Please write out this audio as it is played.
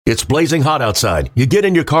It's blazing hot outside. You get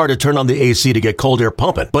in your car to turn on the AC to get cold air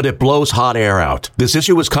pumping, but it blows hot air out. This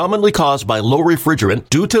issue is commonly caused by low refrigerant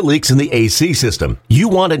due to leaks in the AC system. You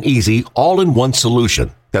want an easy, all-in-one solution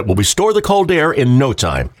that will restore the cold air in no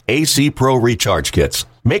time. AC Pro Recharge Kits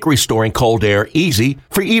make restoring cold air easy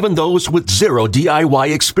for even those with zero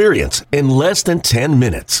DIY experience in less than 10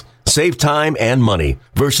 minutes. Save time and money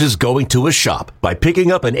versus going to a shop by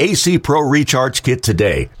picking up an AC Pro Recharge Kit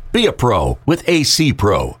today. Be a pro with AC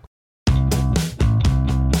Pro.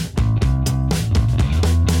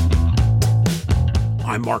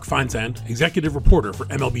 I'm Mark Feinsand, executive reporter for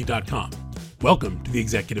MLB.com. Welcome to the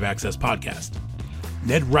Executive Access Podcast.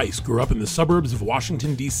 Ned Rice grew up in the suburbs of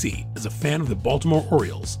Washington, D.C. as a fan of the Baltimore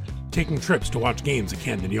Orioles, taking trips to watch games at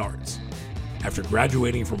Camden Yards. After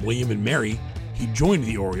graduating from William & Mary, he joined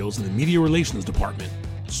the Orioles in the media relations department,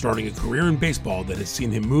 starting a career in baseball that has seen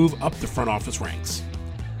him move up the front office ranks.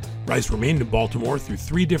 Rice remained in Baltimore through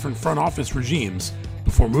 3 different front office regimes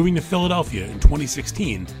before moving to Philadelphia in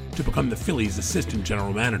 2016 to become the Phillies' assistant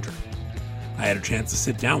general manager. I had a chance to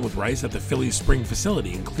sit down with Rice at the Phillies spring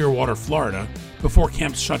facility in Clearwater, Florida, before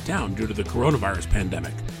camps shut down due to the coronavirus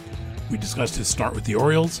pandemic. We discussed his start with the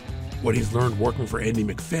Orioles, what he's learned working for Andy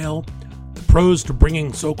MacPhail, the pros to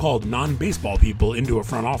bringing so-called non-baseball people into a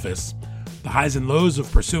front office, the highs and lows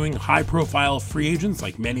of pursuing high-profile free agents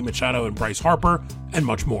like Manny Machado and Bryce Harper, and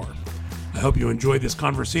much more. I hope you enjoyed this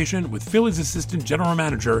conversation with Phillies assistant general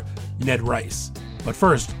manager Ned Rice. But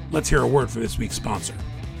first, let's hear a word from this week's sponsor.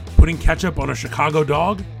 Putting ketchup on a Chicago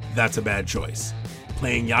dog? That's a bad choice.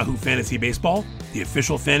 Playing Yahoo Fantasy Baseball, the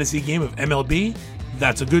official fantasy game of MLB?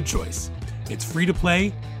 That's a good choice. It's free to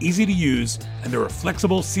play, easy to use, and there are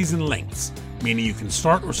flexible season lengths, meaning you can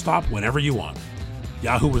start or stop whenever you want.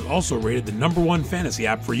 Yahoo was also rated the #1 fantasy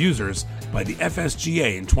app for users by the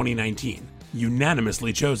FSGA in 2019,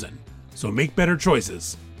 unanimously chosen. So make better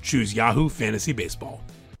choices. Choose Yahoo Fantasy Baseball.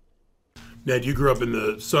 Ned, you grew up in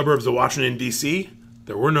the suburbs of Washington, D.C.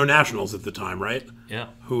 There were no Nationals at the time, right? Yeah.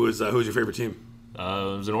 Who was your favorite team? I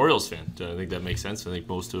was an Orioles fan. I think that makes sense. I think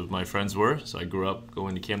most of my friends were. So I grew up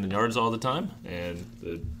going to Camden Yards all the time, and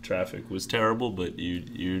the traffic was terrible, but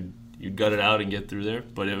you'd gut it out and get through there.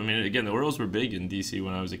 But I mean, again, the Orioles were big in D.C.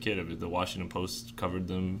 when I was a kid. I mean, the Washington Post covered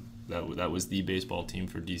them. That was the baseball team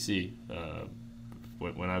for D.C.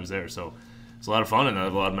 When I was there. So it's a lot of fun, and I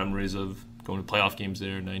have a lot of memories of going to playoff games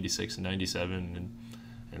there in '96 and '97,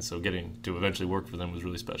 and so getting to eventually work for them was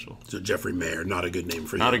really special. So Jeffrey Mayer, not a good name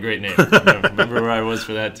for you. Not a great name. Remember where I was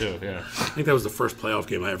for that too. Yeah. I think that was the first playoff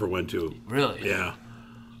game I ever went to. Really? Yeah.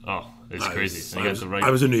 Oh, it's crazy. I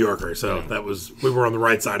was a New Yorker, so we were on the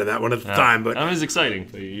right side of that one at the time. But that was exciting.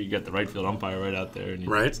 You got the right field umpire right out there, and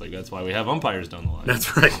right. It's like that's why we have umpires down the line.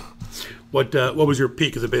 That's right. What was your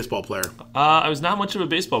peak as a baseball player? I was not much of a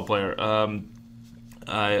baseball player.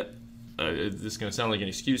 This is going to sound like an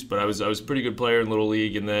excuse, but I was a pretty good player in Little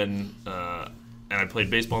League, and then I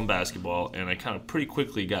played baseball and basketball, and I kind of pretty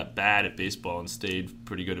quickly got bad at baseball and stayed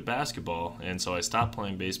pretty good at basketball, and so I stopped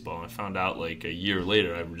playing baseball, and I found out like a year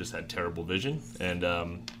later I just had terrible vision, and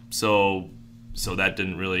so that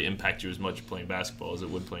didn't really impact you as much playing basketball as it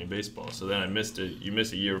would playing baseball. So then you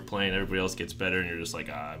miss a year of playing, everybody else gets better, and you're just like,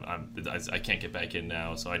 I can't get back in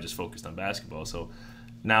now, so I just focused on basketball. So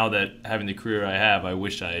now that having the career I have, I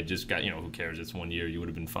wish I had just got, who cares, it's 1 year, you would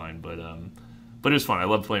have been fine. But it was fun. I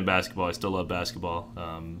love playing basketball. I still love basketball.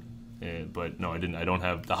 But no, I didn't. I don't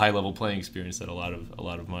have the high level playing experience that a lot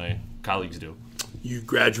of my colleagues do. You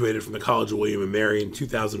graduated from the College of William & Mary in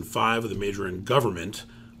 2005 with a major in government.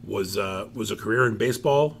 Was a career in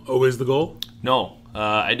baseball always the goal? No.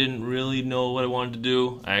 I didn't really know what I wanted to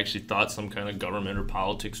do. I actually thought some kind of government or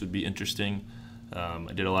politics would be interesting.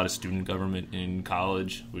 I did a lot of student government in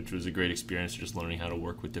college, which was a great experience, just learning how to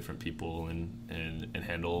work with different people and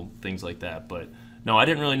handle things like that. But no, I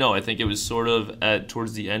didn't really know. I think it was sort of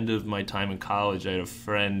towards the end of my time in college, I had a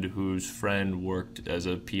friend whose friend worked as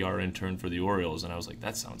a PR intern for the Orioles, and I was like,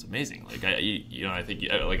 that sounds amazing. Like I think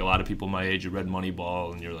like a lot of people my age, you read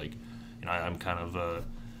Moneyball, and you're like, I'm kind of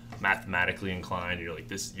mathematically inclined. You're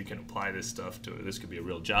like, you can apply this stuff to this could be a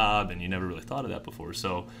real job, and you never really thought of that before.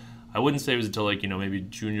 So I wouldn't say it was until maybe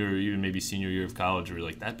junior or even maybe senior year of college where you're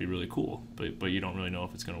like, that'd be really cool, but you don't really know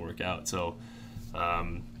if it's going to work out. So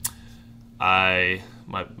my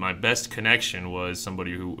best connection was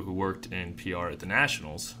somebody who worked in PR at the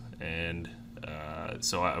Nationals, and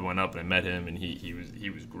so I went up and I met him, and he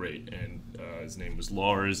was great, and his name was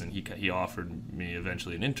Lars, and he offered me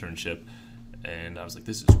eventually an internship, and I was like,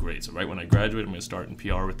 this is great. So right when I graduated, I'm going to start in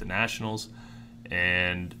PR with the Nationals,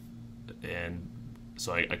 and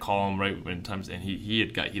So I call him right when times, and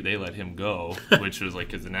they let him go, which was like,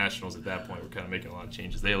 because the Nationals at that point were kind of making a lot of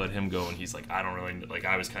changes. They let him go, and he's like, I don't really, like,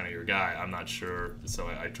 I was kind of your guy. I'm not sure. So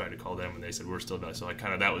I tried to call them, and they said, we're still back. So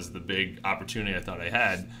that was the big opportunity I thought I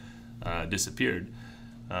had, disappeared.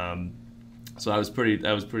 So I was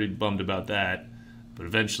pretty bummed about that. But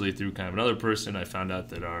eventually, through kind of another person, I found out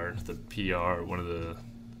that the PR, one of the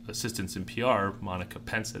assistants in PR, Monica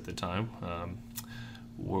Pence at the time,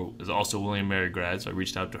 was also a William & Mary grad. So I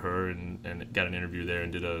reached out to her and got an interview there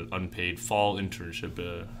and did an unpaid fall internship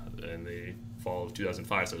in the fall of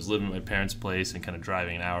 2005. So I was living at my parents' place and kind of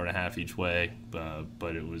driving an hour and a half each way.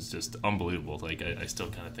 But it was just unbelievable. Like I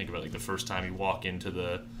still kind of think about like the first time you walk into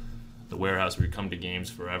the warehouse where you come to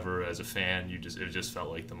games forever as a fan. It just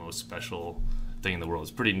felt like the most special thing in the world.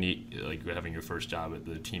 It's pretty neat, like having your first job at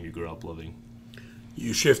the team you grew up loving.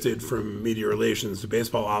 You shifted from media relations to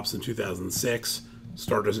baseball ops in 2006,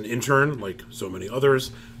 started as an intern like so many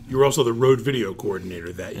others. You were also the road video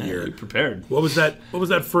coordinator that year. You prepared. What was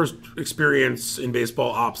that first experience in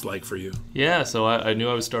baseball ops like for you? Yeah, so I knew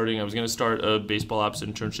I was going to start a baseball ops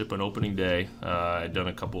internship on opening day. I'd done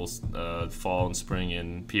a couple fall and spring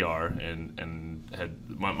in PR, and had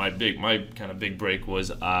my kind of big break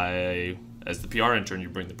was as the PR intern, you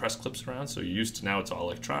bring the press clips around. So now it's all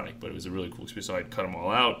electronic, but it was a really cool experience. So I'd cut them all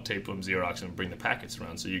out, tape them, Xerox, and bring the packets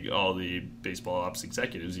around. So all the baseball ops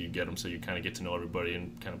executives, you get them, so you kind of get to know everybody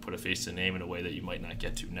and kind of put a face to name in a way that you might not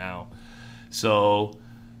get to now. So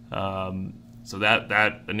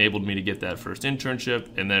that enabled me to get that first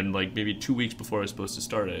internship. And then like maybe 2 weeks before I was supposed to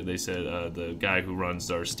start it, they said the guy who runs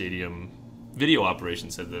our stadium video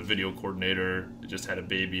operation said the video coordinator just had a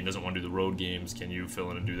baby and doesn't want to do the road games. Can you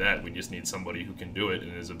fill in and do that? We just need somebody who can do it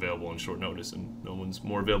and is available on short notice. And no one's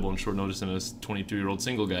more available on short notice than a 22-year-old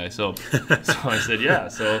single guy. So I said, yeah.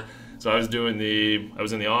 So I was in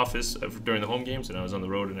the office during the home games, and I was on the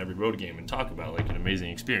road in every road game, and talk about like an amazing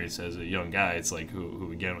experience as a young guy. It's like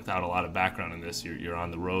who again, without a lot of background in this, you're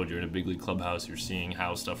on the road, you're in a big league clubhouse, you're seeing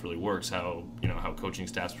how stuff really works, how coaching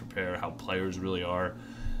staffs prepare, how players really are.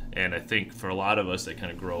 And I think for a lot of us that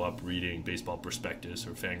kind of grow up reading Baseball Prospectus or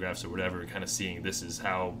Fangraphs or whatever, and kind of seeing this is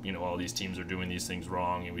how, all these teams are doing these things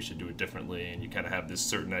wrong and we should do it differently, and you kind of have this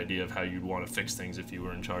certain idea of how you'd want to fix things if you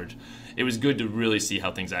were in charge. It was good to really see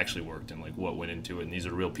how things actually worked and like what went into it. And these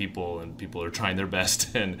are real people, and people are trying their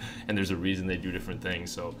best, and there's a reason they do different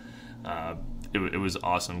things. So it was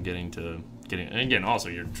awesome getting, and again, also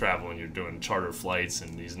you're traveling, you're doing charter flights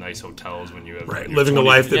and these nice hotels when you have living the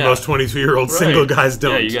life that most 22-year-old single guys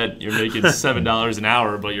don't. Yeah, you're making $7 an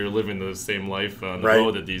hour, but you're living the same life on the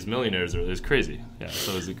road that these millionaires are. It's crazy. Yeah,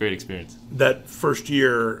 so it was a great experience. That first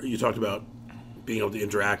year, you talked about being able to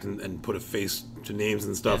interact and put a face to names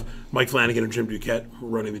and stuff. Yeah. Mike Flanagan and Jim Duquette were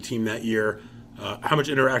running the team that year. How much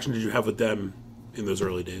interaction did you have with them in those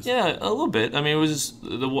early days? Yeah, a little bit. I mean, it was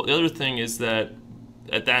the other thing is that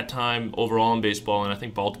at that time, overall in baseball, and I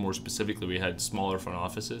think Baltimore specifically, we had smaller front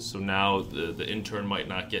offices. So now the intern might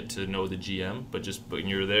not get to know the GM, but when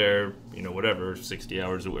you're there, 60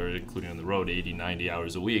 hours, including on the road, 80, 90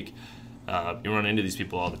 hours a week, you run into these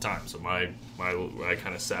people all the time. So I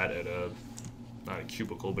kind of sat at not a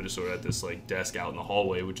cubicle, but just sort of at this like desk out in the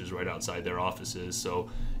hallway, which is right outside their offices. So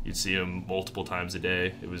you'd see them multiple times a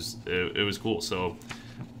day. It was cool. So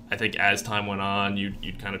I think as time went on,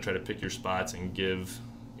 you'd kind of try to pick your spots and give,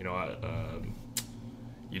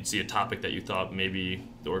 you'd see a topic that you thought maybe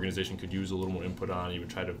the organization could use a little more input on. You would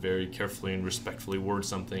try to very carefully and respectfully word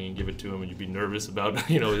something and give it to him, and you'd be nervous about,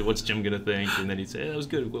 what's Jim going to think? And then he'd say, that was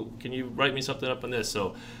good. Well, can you write me something up on this?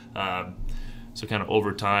 So kind of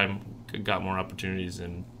over time, got more opportunities,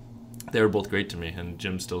 and they were both great to me. And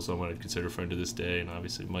Jim's still someone I'd consider a friend to this day, and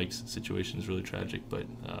obviously Mike's situation is really tragic, but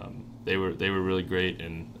they were really great,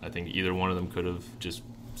 and I think either one of them could have just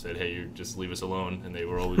said, hey, you just leave us alone, and they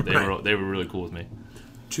were really cool with me.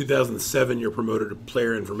 2007, you're promoted to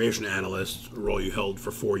player information analyst, a role you held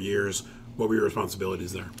for 4 years. What were your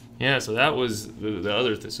responsibilities there? Yeah, so that was the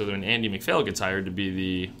other thing. So when Andy McPhail gets hired to be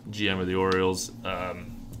the GM of the Orioles,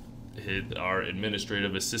 our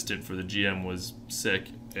administrative assistant for the GM was sick,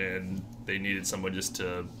 and they needed someone just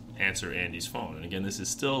to answer Andy's phone. And again, this is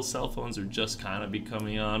still, cell phones are just kind of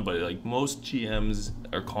becoming on, but like most GMs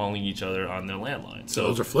are calling each other on their landline. So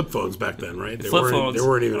those are flip phones back then, right? They weren't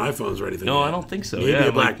even iPhones or anything. No, I don't think so. Maybe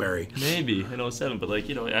a BlackBerry. Maybe in 07, but I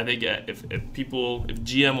think if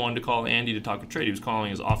GM wanted to call Andy to talk a trade, he was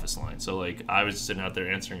calling his office line. So like I was sitting out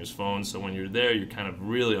there answering his phone. So when you're there, you're kind of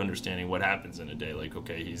really understanding what happens in a day. Like,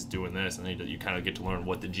 okay, he's doing this, and then you kind of get to learn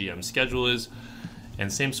what the GM's schedule is.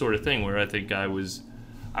 And same sort of thing where I think I was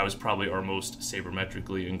I was probably our most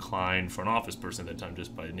sabermetrically inclined front office person at that time,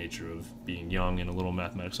 just by nature of being young and a little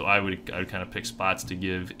mathematical. So I would kind of pick spots to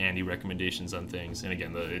give Andy recommendations on things. And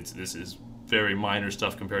again, this is very minor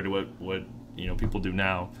stuff compared to what people do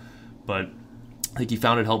now, but I think he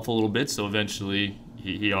found it helpful a little bit. So eventually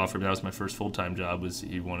he offered me, that was my first full-time job, was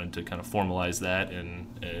he wanted to kind of formalize that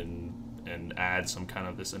and add some kind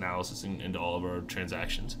of this analysis into all of our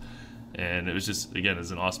transactions. And it was just, again,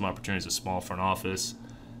 it's an awesome opportunity. It's a small front office.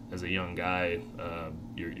 As a young guy,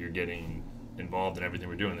 you're getting involved in everything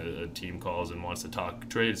we're doing. A team calls and wants to talk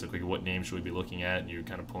trades. Like, what names should we be looking at? And you're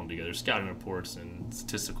kind of pulling together scouting reports and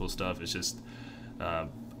statistical stuff. It's just,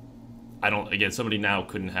 somebody now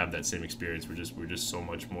couldn't have that same experience. We're just so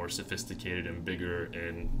much more sophisticated and bigger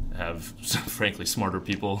and have, frankly, smarter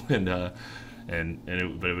people. But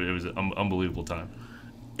it was an unbelievable time.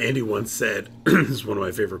 Andy once said, this is one of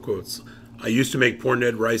my favorite quotes, "I used to make poor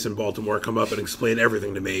Ned Rice in Baltimore come up and explain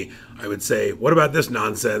everything to me. I would say, 'What about this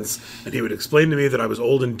nonsense?' And he would explain to me that I was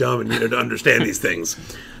old and dumb and needed to understand these things."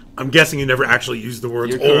 I'm guessing you never actually used the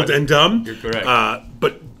words old and dumb. You're correct.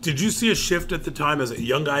 But did you see a shift at the time as a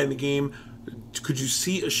young guy in the game? Could you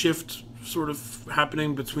see a shift sort of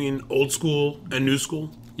happening between old school and new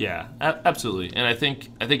school? Yeah, absolutely. And I think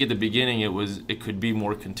at the beginning it could be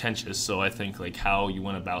more contentious. So I think like how you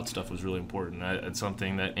went about stuff was really important. It's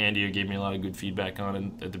something that Andy gave me a lot of good feedback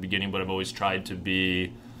on at the beginning. But I've always tried to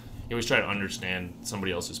understand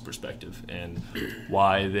somebody else's perspective and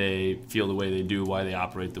why they feel the way they do, why they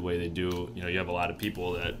operate the way they do. You have a lot of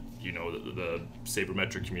people that the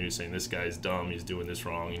sabermetric community saying this guy's dumb, he's doing this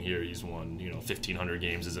wrong, and here he's won 1,500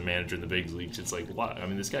 games as a manager in the big leagues. It's like, what? I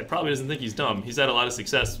mean, this guy probably doesn't think he's dumb. He's had a lot of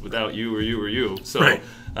success without you or you or you. So, right.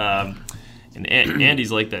 And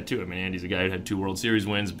Andy's like that too. I mean, Andy's a guy who had 2 World Series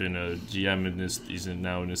wins, been a GM he's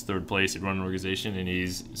now in his 3rd place. He'd run an organization, and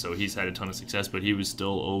he's had a ton of success. But he was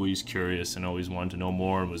still always curious and always wanted to know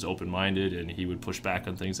more and was open-minded. And he would push back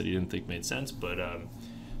on things that he didn't think made sense. But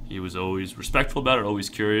he was always respectful about it, always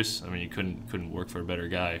curious. I mean, you couldn't work for a better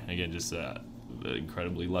guy. Again, just an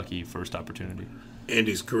incredibly lucky first opportunity.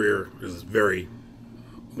 Andy's career is very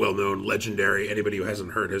well-known, legendary. Anybody who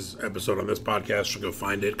hasn't heard his episode on this podcast should go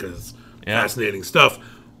find it because it's fascinating stuff.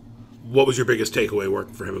 What was your biggest takeaway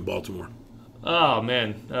working for him in Baltimore? Oh,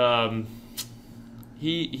 man.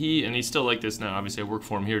 He and he's still like this now. Obviously, I work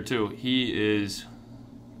for him here, too. He is,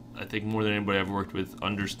 I think, more than anybody I've worked with,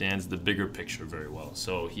 understands the bigger picture very well.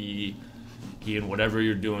 So he in whatever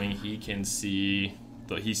you're doing, he can see...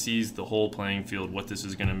 He sees the whole playing field, what this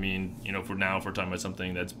is going to mean. If we're talking about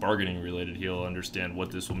something that's bargaining related, he'll understand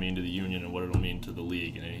what this will mean to the union and what it'll mean to the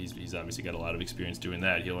league. And he's obviously got a lot of experience doing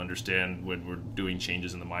that. He'll understand when we're doing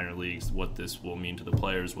changes in the minor leagues, what this will mean to the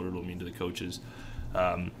players, what it'll mean to the coaches.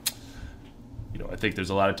 I think there's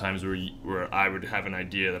a lot of times where I would have an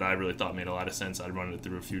idea that I really thought made a lot of sense. I'd run it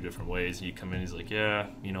through a few different ways. He'd come in, he's like, I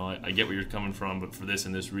get where you're coming from, but for this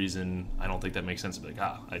and this reason, I don't think that makes sense. I'd be like,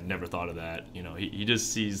 I'd never thought of that. He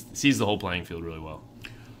just sees the whole playing field really well.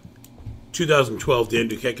 2012, Dan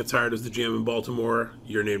Duquette gets hired as the GM in Baltimore.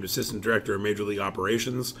 You're named Assistant Director of Major League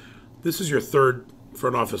Operations. This is your 3rd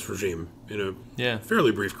front office regime in a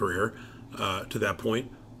fairly brief career to that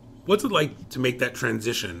point. What's it like to make that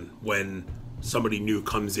transition when somebody new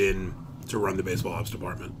comes in to run the baseball ops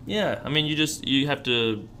department? Yeah, I mean, you have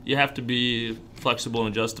to be flexible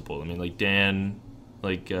and adjustable. I mean, like Dan,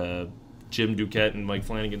 Jim Duquette and Mike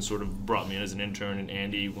Flanagan sort of brought me in as an intern, and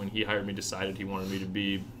Andy, when he hired me, decided he wanted me to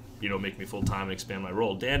be, make me full time and expand my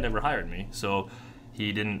role. Dan never hired me, so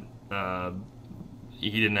he didn't have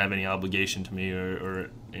any obligation to me,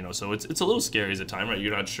 or so it's a little scary as a time, right?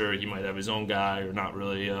 You're not sure, he might have his own guy or not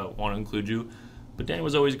really want to include you. But Dan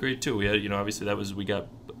was always great too. We had, obviously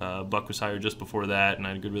Buck was hired just before that, and I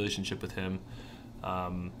had a good relationship with him.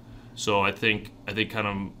 So I think kind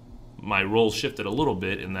of my role shifted a little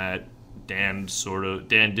bit in that Dan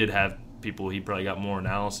did have people he probably got more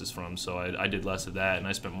analysis from. So I did less of that, and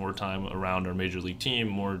I spent more time around our major league team,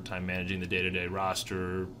 more time managing the day-to-day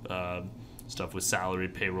roster, stuff with salary,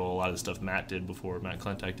 payroll, a lot of the stuff Matt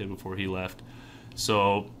Klentak did before he left.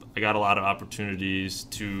 So I got a lot of opportunities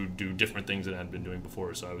to do different things that I hadn't been doing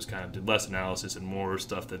before. So I was did less analysis and more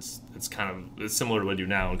stuff that's it's similar to what I do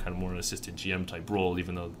now, and kind of more an assistant GM type role,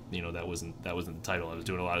 even though that wasn't the title. I was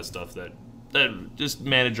doing a lot of stuff that just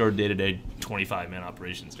manage our day-to-day 25-man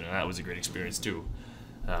operations, and that was a great experience too.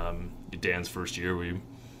 Dan's first year, we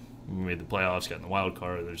made the playoffs, got in the wild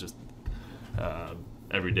card. There's just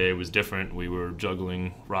every day was different. We were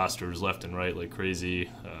juggling rosters left and right like crazy.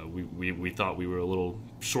 We thought we were a little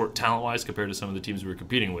short talent-wise compared to some of the teams we were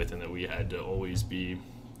competing with, and that we had to always be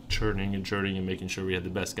churning and making sure we had the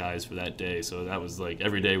best guys for that day. So that was like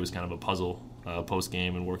every day was kind of a puzzle post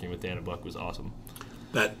game, and working with Dan and Buck was awesome.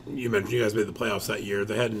 That you mentioned, you guys made the playoffs that year.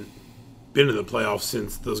 They hadn't been in the playoffs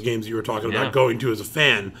since those games you were talking about going to as a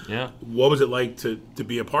fan. Yeah. What was it like to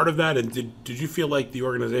be a part of that? And did you feel like the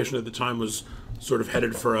organization at the time was sort of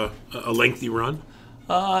headed for a lengthy run?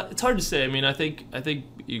 It's hard to say. I mean, I think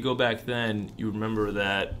you go back then, you remember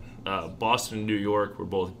that Boston and New York were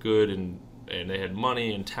both good, and they had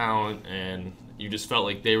money and talent, and you just felt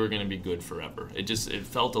like they were going to be good forever. It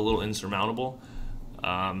felt a little insurmountable.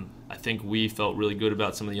 I think we felt really good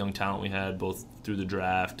about some of the young talent we had, both through the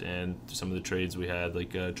draft and some of the trades we had,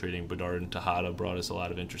 like trading Bedard and Tejada brought us a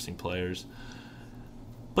lot of interesting players.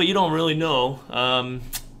 But you don't really know.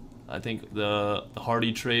 I think the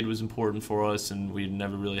Hardy trade was important for us, and we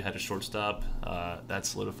never really had a shortstop. That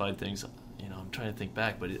solidified things. You know, I'm trying to think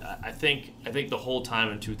back, but I think the whole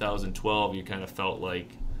time in 2012, you kind of felt like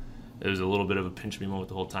it was a little bit of a pinch me moment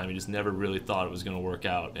the whole time. You just never really thought it was going to work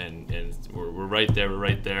out, and we're right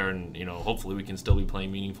there, and you know, hopefully we can still be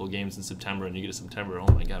playing meaningful games in September. And you get to September, oh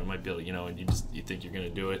my God, we might be able to, you know, and you think you're going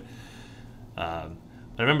to do it. But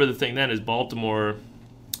I remember the thing then is Baltimore.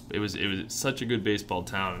 It was such a good baseball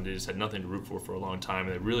town, and they just had nothing to root for a long time.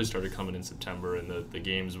 And they really started coming in September, and the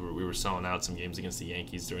games we were selling out some games against the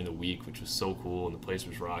Yankees during the week, which was so cool, and the place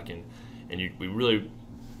was rocking. And we really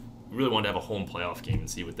wanted to have a home playoff game and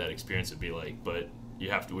see what that experience would be like. But you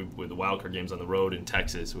have to, with the wildcard games on the road in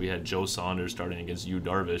Texas, we had Joe Saunders starting against Yu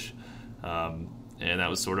Darvish, and that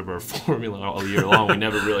was sort of our formula all year long. We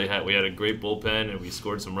never really we had a great bullpen, and we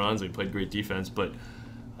scored some runs. We played great defense, but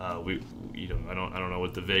I don't know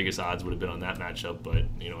what the Vegas odds would have been on that matchup, but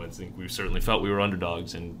I think we certainly felt we were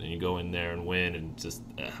underdogs, and you go in there and win, and just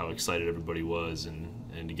how excited everybody was, and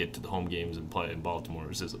to get to the home games and play in Baltimore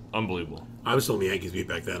was just unbelievable. I was still in the Yankees beat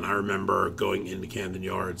back then. I remember going into Camden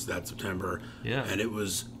Yards that September, and it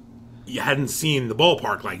was, you hadn't seen the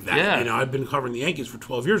ballpark like that. Yeah. I'd been covering the Yankees for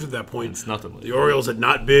 12 years at that point. It's nothing like the Orioles had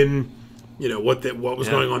not been, what was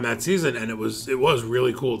going on that season, and it was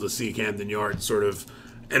really cool to see Camden Yards sort of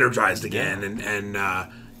energized again, and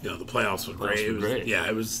the playoffs were great.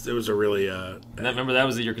 It was a really. And remember that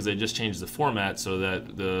was the year because they just changed the format so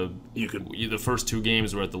that the first two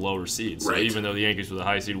games were at the lower seed. So even though the Yankees were the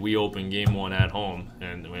high seed, we opened game one at home,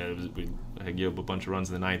 and we had gave up a bunch of runs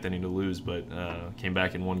in the ninth inning to lose, but came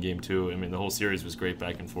back and won game two. I mean, the whole series was great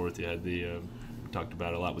back and forth. You had we talked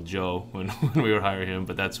about it a lot with Joe when we were hiring him,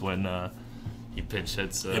 but that's when he pinch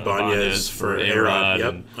hits Ibanez for A-Rod.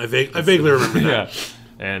 Yep, I vaguely remember that. Yeah.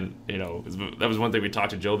 And that was one thing we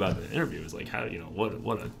talked to Joe about in the interview. It was like, how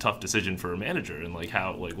what a tough decision for a manager, and like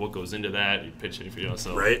how what goes into that. You pitch it,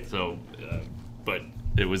 so right. So, but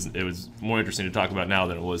it was more interesting to talk about now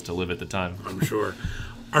than it was to live at the time. I'm sure.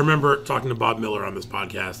 I remember talking to Bob Miller on this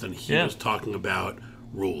podcast, and he was talking about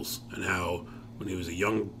rules and how when he was a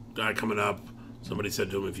young guy coming up, somebody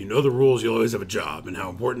said to him, "If you know the rules, you'll always have a job," and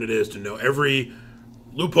how important it is to know every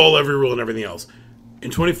loophole, every rule, and everything else. In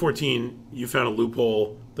 2014, you found a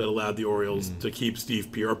loophole that allowed the Orioles to keep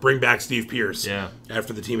Steve Pearce, or bring back Steve Pearce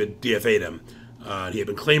after the team had DFA'd him. He had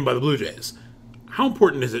been claimed by the Blue Jays. How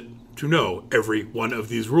important is it to know every one of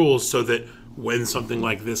these rules so that when something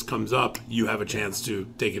like this comes up, you have a chance to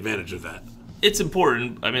take advantage of that? It's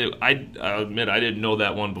important. I mean, I'll admit I didn't know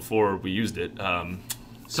that one before we used it.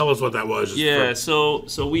 Tell us what that was.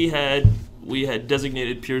 So we had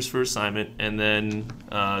designated Pearce for assignment, and then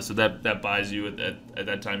so that buys you at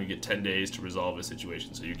that time you get 10 days to resolve a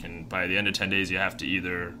situation. So you can, by the end of 10 days, you have to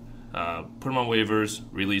either put him on waivers,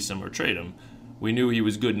 release him, or trade him. We knew he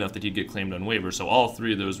was good enough that he'd get claimed on waivers, so all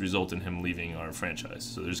three of those result in him leaving our franchise.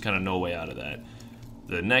 So there's kind of no way out of that.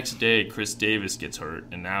 The next day, Chris Davis gets hurt,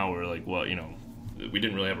 and now we're like, well, we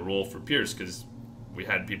didn't really have a role for Pearce because we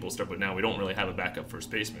had people start, but now we don't really have a backup first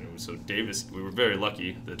baseman. So Davis, we were very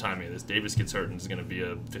lucky at the timing of this. Davis gets hurt and it's going to be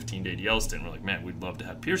a 15-day DL stint. We're like, man, we'd love to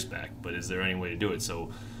have Pearce back, but is there any way to do it? So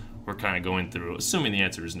we're kind of going through, assuming the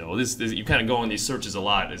answer is no. You kind of go on these searches a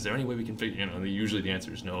lot. Is there any way we can figure? Usually the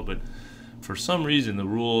answer is no, but for some reason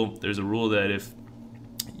there's a rule that if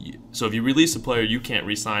you release a player, you can't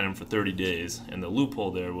re-sign him for 30 days. And the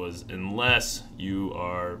loophole there was unless you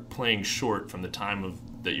are playing short from the time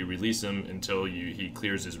that you release him until he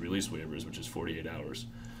clears his release waivers, which is 48 hours.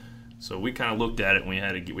 So we kind of looked at it, and we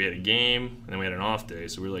had a game, and then we had an off day.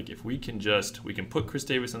 So we were like, if we can put Chris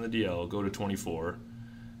Davis on the DL, go to 24,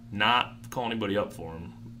 not call anybody up for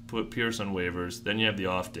him, put Pearce on waivers, then you have the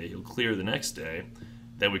off day. He'll clear the next day.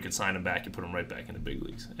 Then we could sign him back and put him right back in the big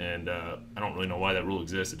leagues. And I don't really know why that rule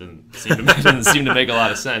exists. It doesn't seem to make a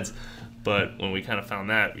lot of sense. But when we kind of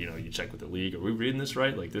found that, you check with the league. Are we reading this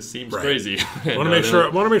right? Like, this seems Right. crazy. I want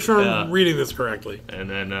to make sure I'm reading this correctly. And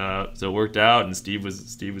then so it worked out, and Steve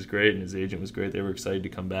was great, and his agent was great. They were excited to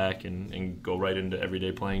come back and go right into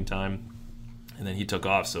everyday playing time. And then he took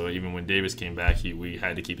off. So even when Davis came back, we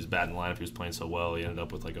had to keep his bat in lineup. He was playing so well. He ended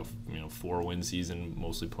up with like a 4-win season,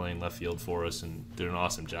 mostly playing left field for us, and did an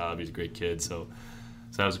awesome job. He's a great kid. So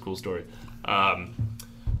that was a cool story.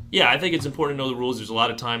 Yeah, I think it's important to know the rules. There's a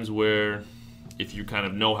lot of times where if you kind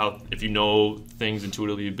of if you know things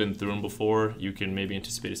intuitively, you've been through them before, you can maybe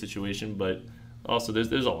anticipate a situation. But also,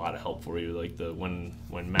 there's a lot of help for you. Like when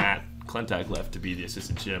Matt Klentak left to be the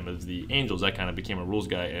assistant GM of the Angels, I kind of became a rules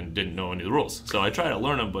guy and didn't know any of the rules. So I tried to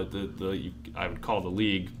learn them, but I would call the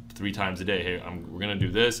league 3 times a day. Hey, we're gonna do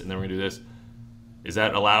this, and then we're gonna do this. Is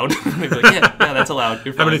that allowed? They'd be like, yeah, that's allowed.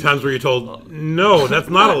 You're fine. How many times were you told, no, that's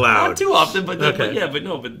not allowed? Not too often, but Okay.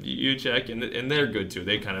 but you check, and they're good too.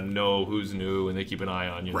 They kind of know who's new, and they keep an eye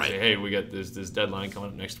on you. And Right. say, hey, we got this deadline coming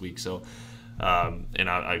up next week. So, and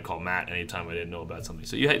I'd call Matt anytime I didn't know about something.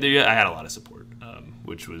 So I had a lot of support,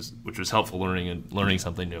 which was helpful learning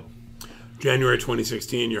something new. January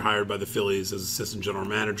 2016, you're hired by the Phillies as assistant general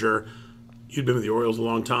manager. You'd been with the Orioles a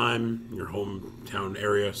long time, your hometown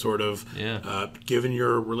area, sort of. Yeah. Given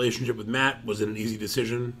your relationship with Matt, was it an easy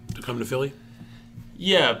decision to come to Philly?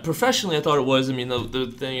 Yeah, professionally, I thought it was. I mean,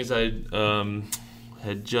 the thing is, I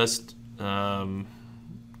had just gotten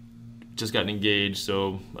engaged,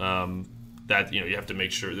 so that you have to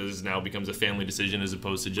make sure this now becomes a family decision as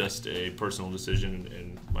opposed to just a personal decision.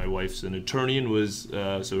 And my wife's an attorney and was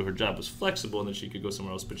so her job was flexible, and then she could go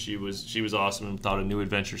somewhere else. But she was awesome and thought a new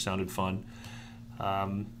adventure sounded fun.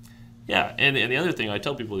 Yeah, and the other thing I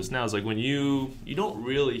tell people this now is like when you don't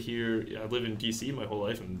really hear. I live in D.C. my whole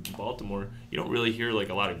life in Baltimore. You don't really hear like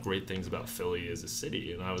a lot of great things about Philly as a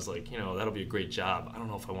city. And I was like, that'll be a great job. I don't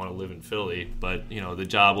know if I want to live in Philly, but the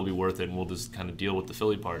job will be worth it, and we'll just kind of deal with the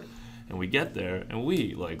Philly part. And we get there, and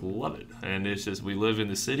we like love it. And it's just we live in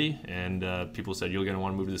the city, and people said you're going to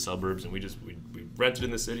want to move to the suburbs, and we rented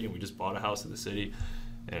in the city, and we just bought a house in the city.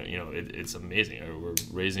 And it's amazing. We're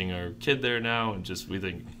raising our kid there now, and just we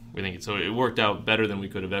think it worked out better than we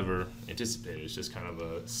could have ever anticipated. It's just kind of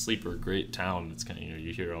a sleeper, great town. It's kind of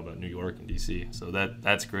you hear all about New York and DC, so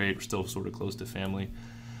that's great. We're still sort of close to family,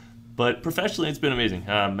 but professionally it's been amazing.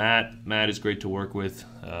 Matt is great to work with.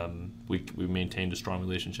 We maintained a strong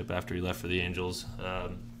relationship after he left for the Angels,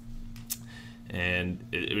 and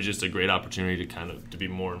it was just a great opportunity to be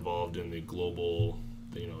more involved in the global.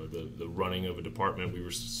 The running of a department. We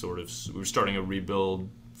were starting a rebuild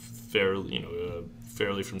fairly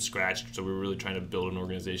from scratch. So we were really trying to build an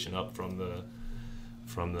organization up from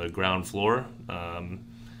the ground floor. And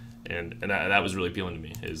that was really appealing to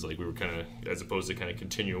me. Is like we were kind of, as opposed to kind of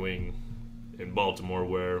continuing in Baltimore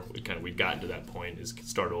where we'd gotten to that point, is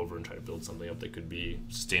start over and try to build something up that could be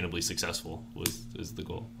sustainably successful is the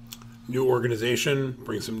goal. New organization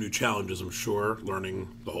brings some new challenges, I'm sure, learning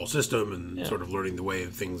the whole system and sort of learning the way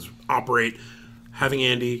things operate. Having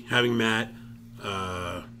Andy, having Matt,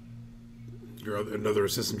 another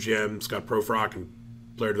assistant GM, Scott Profrock, and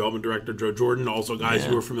player development director Joe Jordan, also guys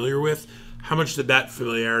you were familiar with. How much did that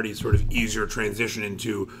familiarity sort of ease your transition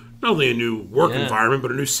into not only a new work environment,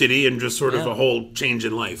 but a new city and just sort of a whole change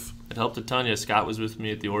in life? It helped a ton. Yeah, Scott was with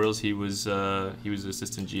me at the Orioles. He was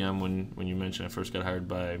assistant GM when you mentioned I first got hired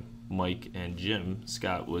by Mike and Jim.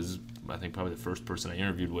 Scott was, I think, probably the first person I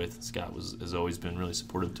interviewed with. Scott has always been really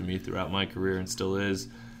supportive to me throughout my career and still is.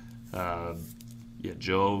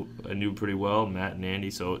 Joe I knew pretty well, Matt and Andy,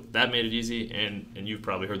 so that made it easy. And you've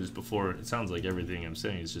probably heard this before. It sounds like everything I'm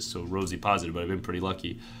saying is just so rosy positive, but I've been pretty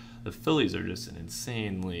lucky. The Phillies are just an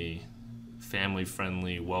insanely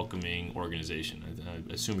family-friendly, welcoming organization.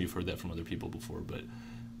 I assume you've heard that from other people before, but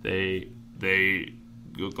they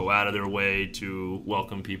go out of their way to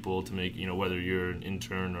welcome people, to make whether you're an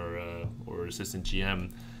intern or assistant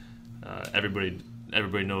GM. Everybody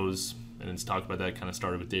knows, and it's talked about that. Kind of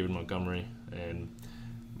started with David Montgomery, and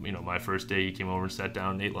my first day he came over and sat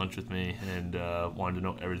down and ate lunch with me and wanted to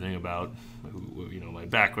know everything about my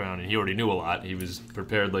background, and he already knew a lot. He was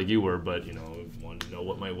prepared like you were, but wanted to know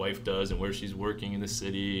what my wife does and where she's working in the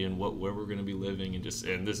city and where we're going to be living, and this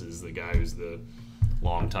is the guy who's the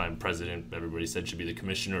longtime president. Everybody said should be the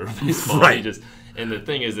commissioner of baseball. Right. And the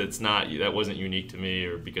thing is, that wasn't unique to me,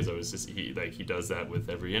 or because I was just he does that with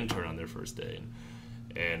every intern on their first day.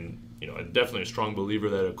 And I'm definitely a strong believer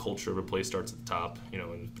that a culture of a place starts at the top.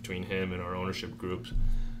 And between him and our ownership group,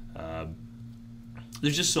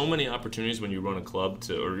 there's just so many opportunities when you run a club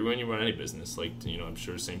or when you run any business. Like I'm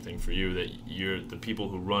sure same thing for you, that the people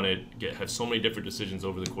who run it have so many different decisions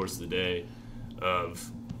over the course of the day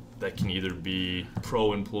of that can either be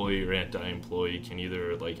pro-employee or anti-employee, can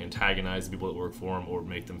either like antagonize the people that work for them or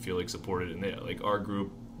make them feel like supported. And they, like our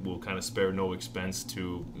group will kind of spare no expense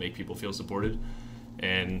to make people feel supported.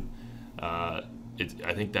 And I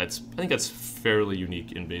think that's fairly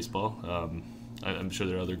unique in baseball. I'm sure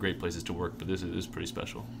there are other great places to work, but this is pretty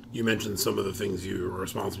special. You mentioned some of the things you are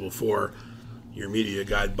responsible for. Your media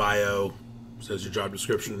guide bio says your job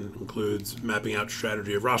description includes mapping out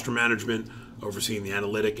strategy of roster management, overseeing the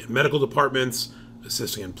analytic and medical departments,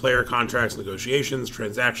 assisting in player contracts, negotiations,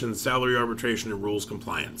 transactions, salary arbitration, and rules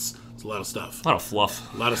compliance. It's a lot of stuff. A lot of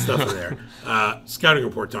fluff. A lot of stuff in there. Scouting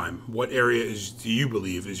report time. What area do you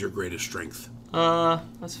believe is your greatest strength?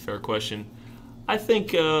 That's a fair question. I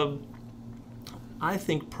think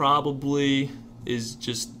probably is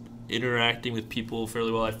just interacting with people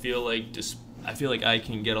fairly well. I feel like I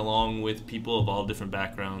can get along with people of all different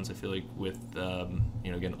backgrounds. I feel like with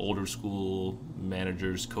again, older school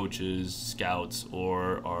managers, coaches, scouts,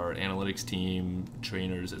 or our analytics team,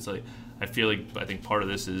 trainers. It's like I think part of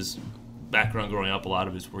this is background growing up. A lot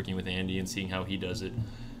of it's working with Andy and seeing how he does it.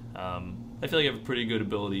 I feel like I have a pretty good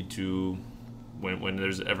ability to when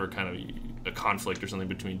there's ever kind of a conflict or something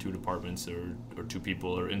between two departments or two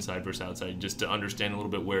people or inside versus outside, just to understand a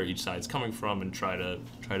little bit where each side's coming from and try to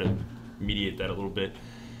mediate that a little bit.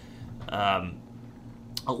 A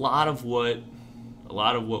lot of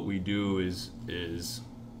what we do is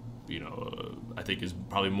I think is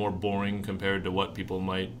probably more boring compared to what people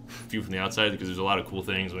might view from the outside, because there's a lot of cool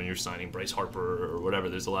things when you're signing Bryce Harper or whatever.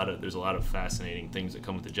 There's a lot of fascinating things that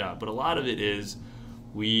come with the job, but a lot of it is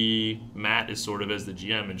Matt is sort of as the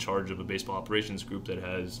GM in charge of a baseball operations group that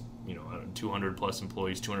has 200 plus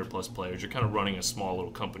employees, 200 plus players. You're kind of running a small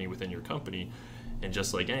little company within your company. And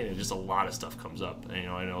just like anything, just a lot of stuff comes up. And,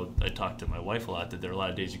 I know I talk to my wife a lot that there are a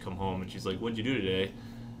lot of days you come home and she's like, "What'd you do today?"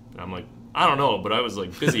 And I'm like, "I don't know, but I was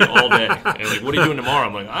like busy all day." And like, "What are you doing tomorrow?"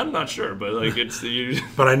 I'm like, "I'm not sure, but like it's."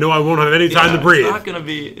 But I know I won't have any time to breathe. It's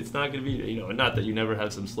not gonna be. Not that you never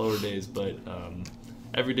have some slower days, but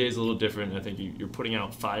every day is a little different. I think you're putting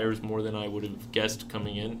out fires more than I would have guessed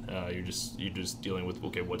coming in. You're just dealing with,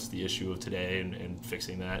 okay, what's the issue of today and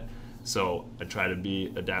fixing that. So I try to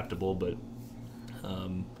be adaptable, but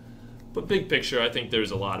big picture, I think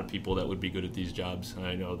there's a lot of people that would be good at these jobs.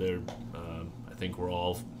 I know I think we're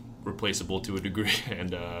all replaceable to a degree,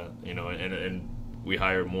 and and we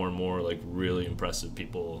hire more and more like really impressive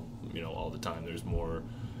people, all the time. There's more.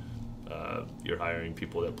 You're hiring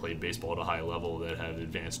people that played baseball at a high level, that have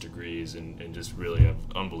advanced degrees, and just really have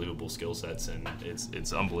unbelievable skill sets, and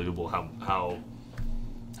it's unbelievable how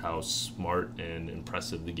smart and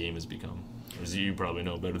impressive the game has become. As you probably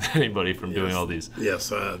know better than anybody from doing all these. Yes,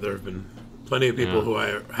 there have been plenty of people who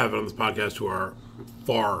I have on this podcast who are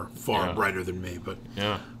far brighter than me, but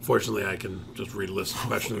fortunately I can just read a list of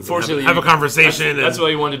questions and have a conversation. That's why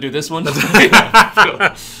you wanted to do this one?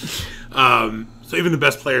 So even the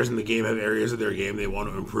best players in the game have areas of their game they want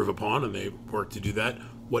to improve upon, and they work to do that.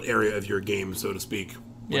 What area of your game, so to speak,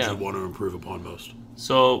 would you want to improve upon most?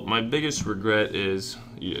 So my biggest regret is,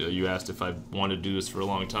 you asked if I wanted to do this for a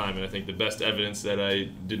long time, and I think the best evidence that I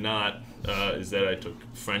did not is that I took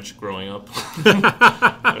French growing up, in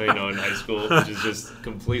high school, which is just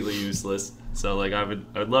completely useless. So like I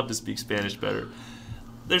would love to speak Spanish better.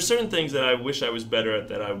 There's certain things that I wish I was better at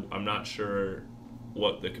that I'm not sure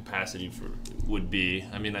what the capacity would be.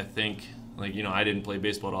 I mean, I think I didn't play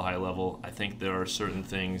baseball at a high level. I think there are certain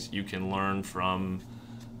things you can learn from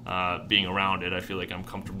being around it. I feel like I'm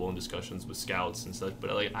comfortable in discussions with scouts and stuff, but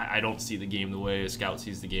I don't see the game the way a scout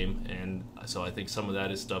sees the game, and so I think some of that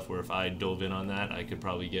is stuff where if I dove in on that, I could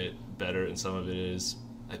probably get better, and some of it is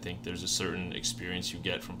I think there's a certain experience you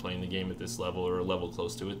get from playing the game at this level or a level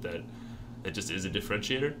close to it that just is a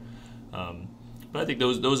differentiator. But I think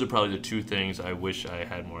those are probably the two things I wish I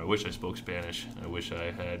had more. I wish I spoke Spanish. I wish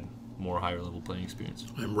I had more higher level playing experience.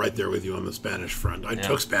 I'm right there with you on the Spanish front. I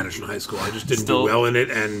took Spanish in high school. I just didn't do well in it,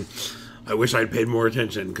 and I wish I'd paid more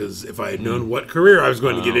attention, because if I had known what career I was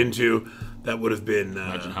going to get into, that would have been...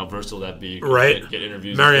 imagine how versatile that'd be. Right. Get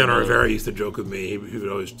interviews. Mariano Rivera used to joke with me. He would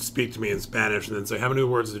always speak to me in Spanish and then say, "How many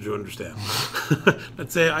words did you understand?"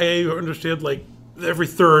 I'd say, "I understood like every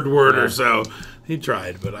third word or so." He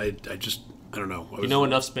tried, but I don't know. You know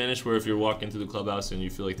enough Spanish where if you're walking through the clubhouse and you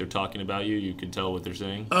feel like they're talking about you, you can tell what they're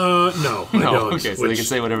saying? No, I don't. Okay, so they can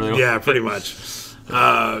say whatever they want. Yeah, pretty much.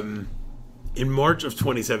 In March of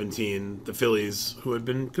 2017, the Phillies, who had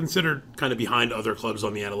been considered kind of behind other clubs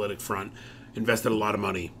on the analytic front, invested a lot of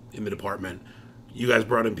money in the department. You guys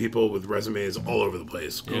brought in people with resumes all over the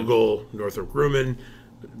place. Google, Northrop Grumman,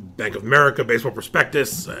 Bank of America, Baseball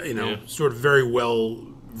Prospectus, sort of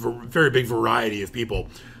very big variety of people.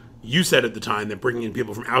 You said at the time that bringing in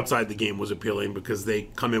people from outside the game was appealing because they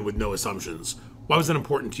come in with no assumptions. Why was it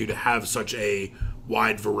important to you to have such a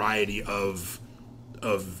wide variety of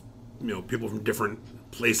people from different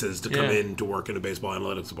places to come in to work in a baseball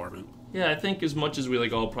analytics department? Yeah, I think as much as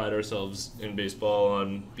we all pride ourselves in baseball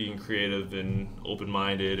on being creative and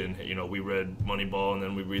open-minded, and we read Moneyball and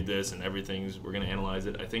then we read this and we're going to analyze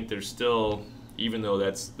it. I think there's still, even though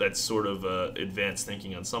that's sort of advanced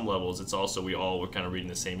thinking on some levels, it's also we all were kind of reading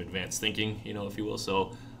the same advanced thinking, if you will.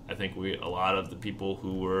 So I think a lot of the people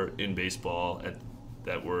who were in baseball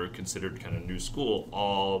that were considered kind of new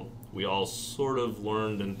school, we all sort of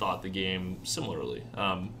learned and thought the game similarly.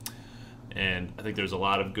 And I think there's a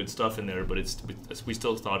lot of good stuff in there, but we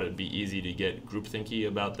still thought it'd be easy to get groupthinky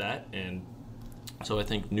about that. And so I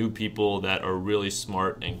think new people that are really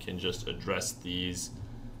smart and can just address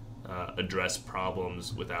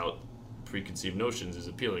problems without preconceived notions is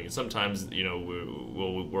appealing. And sometimes,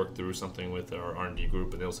 we'll work through something with our R&D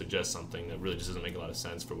group and they'll suggest something that really just doesn't make a lot of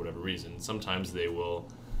sense for whatever reason. Sometimes they will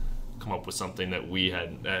come up with something that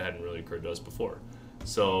hadn't really occurred to us before.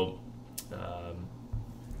 So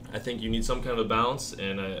I think you need some kind of a balance,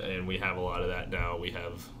 and we have a lot of that now. We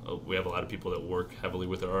have a lot of people that work heavily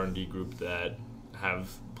with our R&D group that have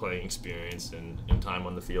playing experience and time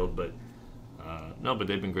on the field, but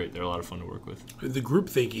they've been great. They're a lot of fun to work with. The group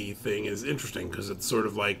thinking thing is interesting because it's sort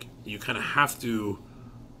of like you kind of have to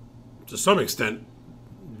some extent,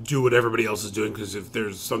 do what everybody else is doing, because if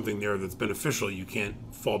there's something there that's beneficial, you can't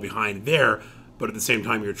fall behind there, but at the same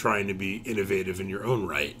time, you're trying to be innovative in your own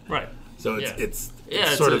right. Right. So it's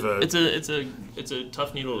a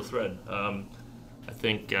tough needle to thread. I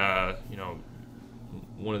think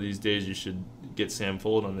one of these days you should get Sam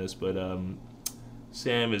Fold on this, but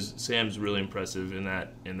Sam's really impressive in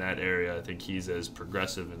that area. I think he's as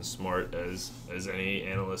progressive and smart as any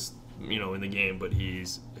analyst in the game, but he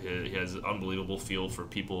has an unbelievable feel for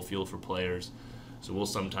people, feel for players. So we'll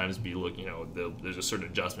sometimes be looking, there's a certain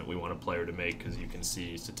adjustment we want a player to make because you can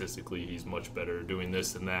see statistically he's much better doing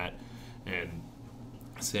this than that. And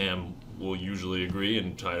Sam will usually agree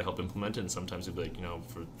and try to help implement it. And sometimes he'll be like,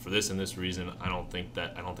 for this and this reason, I don't think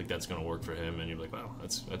that's going to work for him. And you're like, wow,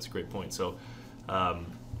 that's a great point. So,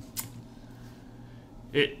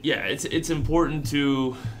 it's important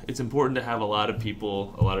to have a lot of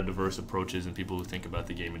people, a lot of diverse approaches, and people who think about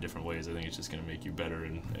the game in different ways. I think it's just going to make you better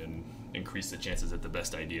and increase the chances that the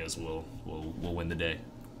best ideas will win the day.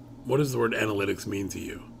 What does the word analytics mean to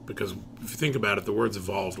you? Because if you think about it, the word's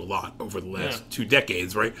evolved a lot over the last 2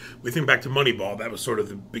 decades, right? We think back to Moneyball. That was sort of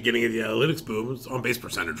the beginning of the analytics boom. It's on base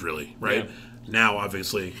percentage, really, right? Yeah. Now,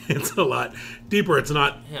 obviously, it's a lot deeper. It's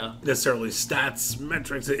not necessarily stats,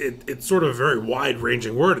 metrics. It's sort of a very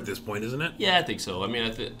wide-ranging word at this point, isn't it? Yeah, I think so. I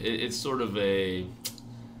mean, it's sort of it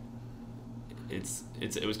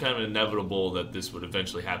was kind of inevitable that this would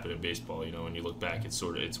eventually happen in baseball. When you look back, it's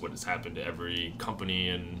what has happened to every company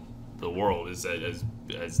in the world is that as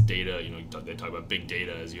data, they talk about big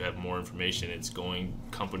data. As you have more information,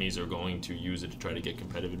 companies are going to use it to try to get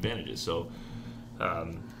competitive advantages. So,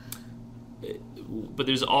 but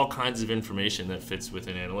there's all kinds of information that fits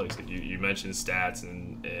within analytics. Like you mentioned stats,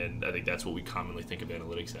 and I think that's what we commonly think of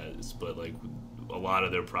analytics as. But like a lot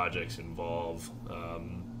of their projects involve,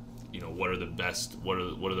 what are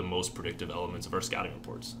the most predictive elements of our scouting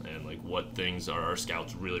reports, and like what things are our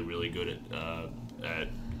scouts really, really good at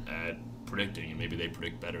predicting, and maybe they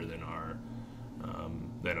predict better than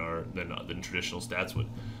than traditional stats would.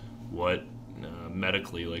 What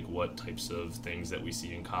medically, like what types of things that we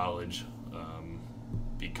see in college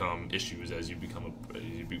become issues as you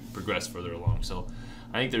progress further along. So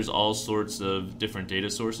I think there's all sorts of different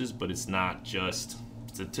data sources, but it's not just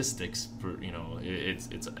statistics.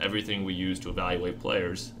 It's everything we use to evaluate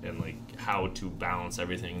players and like how to balance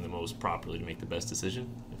everything the most properly to make the best decision.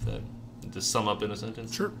 If that to sum up in a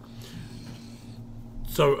sentence. Sure.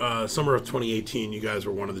 So summer of 2018, you guys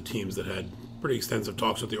were one of the teams that had pretty extensive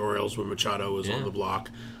talks with the Orioles when Machado was on the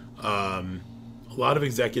block. A lot of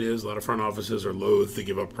executives, a lot of front offices are loath to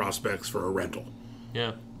give up prospects for a rental.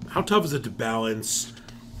 Yeah. How tough is it to balance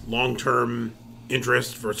long-term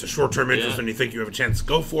interest versus short-term interest when you think you have a chance to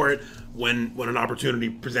go for it when an opportunity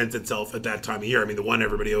presents itself at that time of year? I mean, the one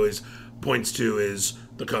everybody always points to is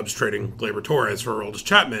the Cubs trading Gleyber Torres for Aroldis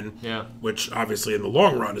Chapman, which obviously in the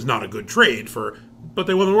long run is not a good trade but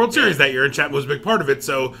they won the World Series that year, and Chapman was a big part of it.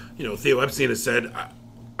 So, Theo Epstein has said,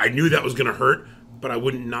 I knew that was going to hurt, but I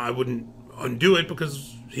wouldn't undo it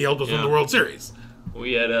because he helped us win the World Series.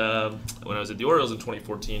 We had, when I was at the Orioles in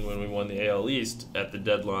 2014, when we won the AL East, at the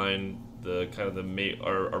deadline,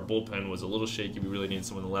 our bullpen was a little shaky. We really needed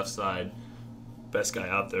someone on the left side. best guy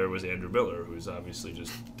out there was Andrew Miller, who's obviously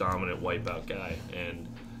just dominant wipeout guy, and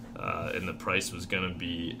the price was going to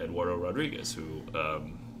be Eduardo Rodriguez, who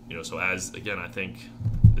so as again, I think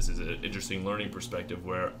this is an interesting learning perspective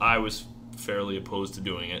where I was fairly opposed to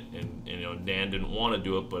doing it, and Dan didn't want to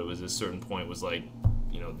do it, but it was at a certain point was like,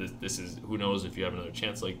 this is, who knows if you have another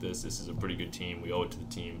chance like this. This is a pretty good team. We owe it to the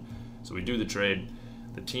team, so we do the trade.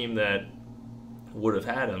 The team that would have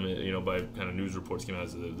had him, by kind of news reports came out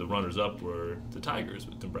as the runners-up were the Tigers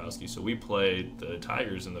with Dombrowski. So we played the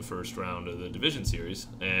Tigers in the first round of the division series,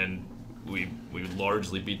 and we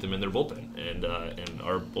largely beat them in their bullpen, and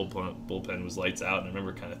our bullpen was lights out. And I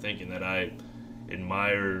remember kind of thinking that I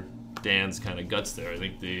admire Dan's kind of guts there. I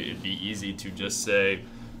think it'd be easy to just say,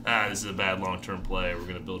 this is a bad long-term play. We're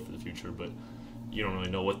going to build for the future, but you don't really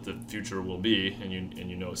know what the future will be,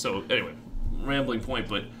 and. So anyway, rambling point,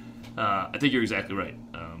 but I think you're exactly right.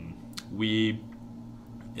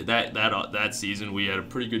 That season we had a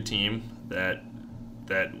pretty good team that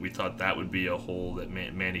we thought that would be a hole that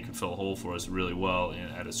Manny could fill a hole for us really well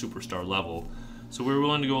at a superstar level. So we were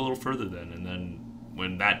willing to go a little further then, and then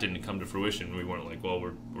when that didn't come to fruition, we weren't like, well,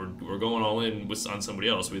 we're going all in on somebody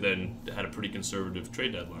else. We then had a pretty conservative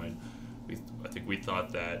trade deadline. I think we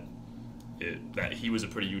thought that he was a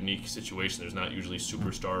pretty unique situation. There's not usually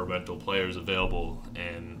superstar rental players available,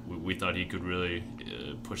 and we thought he could really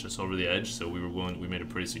push us over the edge. So we made a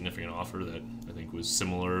pretty significant offer that I think was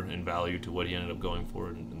similar in value to what he ended up going for,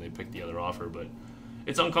 and they picked the other offer. But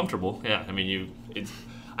it's uncomfortable. Yeah, I mean,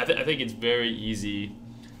 I think it's very easy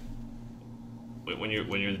when you're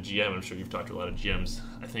the GM. I'm sure you've talked to a lot of GMs.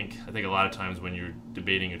 I think a lot of times when you're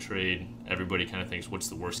debating a trade, everybody kind of thinks, what's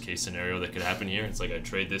the worst case scenario that could happen here? It's like, I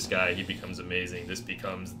trade this guy, he becomes amazing. This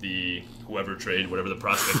becomes the whoever trade, whatever the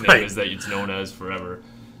prospect name is that it's known as forever.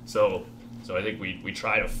 So I think we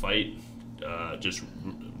try to fight just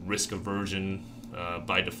risk aversion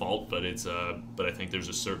by default, but I think there's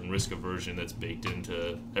a certain risk aversion that's baked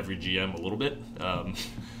into every GM a little bit.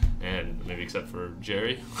 And maybe except for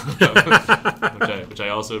Jerry, which I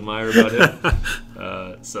also admire about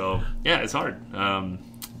him. So yeah, it's hard,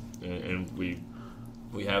 and we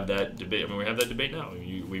have that debate. I mean, we have that debate now. I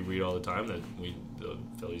mean, we read all the time that the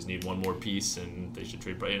Phillies need one more piece and they should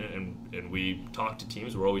trade Brian. And we talk to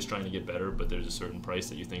teams. We're always trying to get better, but there's a certain price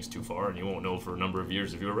that you think's too far, and you won't know for a number of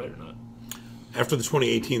years if you were right or not. After the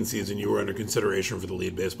 2018 season, you were under consideration for the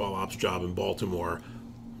lead baseball ops job in Baltimore.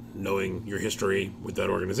 Knowing your history with that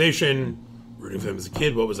organization, rooting for them as a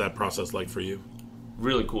kid, what was that process like for you?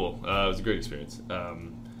 Really cool. It was a great experience.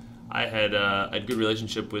 I had good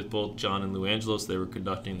relationship with both John and Lou Angelos. They were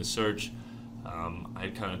conducting the search.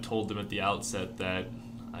 I kind of told them at the outset that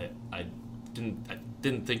I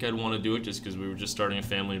didn't think I'd want to do it just because we were just starting a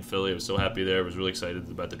family in Philly. I was so happy there. I was really excited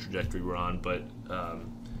about the trajectory we're on, but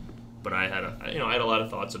I had a lot of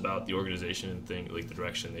thoughts about the organization and like the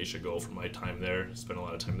direction they should go for my time there. Spent a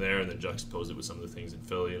lot of time there, and then juxtaposed it with some of the things in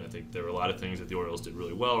Philly. And I think there were a lot of things that the Orioles did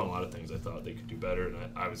really well, and a lot of things I thought they could do better. And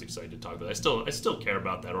I was excited to talk about it. I still care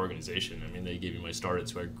about that organization. I mean, they gave me my start.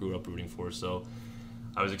 It's who I grew up rooting for. So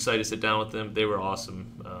I was excited to sit down with them. They were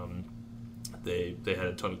awesome. They had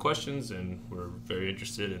a ton of questions and were very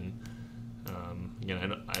interested. And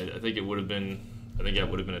again, I think it would have been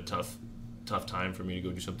a tough time for me to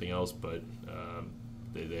go do something else, but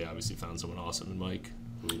they obviously found someone awesome in Mike,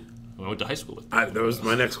 who I went to high school with. That was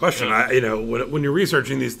my next question. Yeah. When you're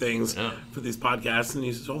researching these things for these podcasts,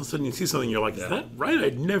 and all of a sudden you see something, you're like, is that right?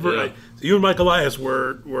 I'd never. So you and Mike Elias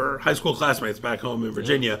were high school classmates back home in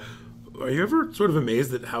Virginia. Yeah. Are you ever sort of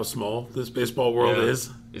amazed at how small this baseball world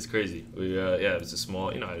is? It's crazy. It was a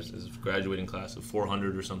small. I was a graduating class of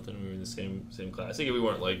 400 or something. We were in the same class. I think we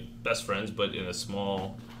weren't like best friends, but in a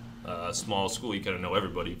small school, you kind of know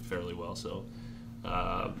everybody fairly well. So,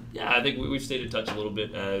 I think we've stayed in touch a little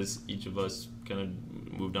bit as each of us kind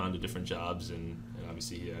of moved on to different jobs, and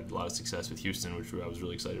obviously he had a lot of success with Houston, which I was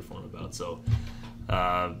really excited for him about. So,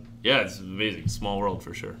 it's amazing. Small world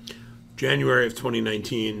for sure. January of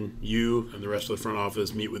 2019, you and the rest of the front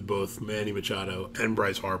office meet with both Manny Machado and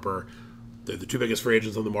Bryce Harper. They're the two biggest free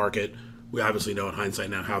agents on the market. We obviously know in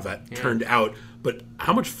hindsight now how that turned out, but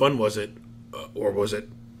how much fun was it, or was it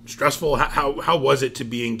stressful? How was it to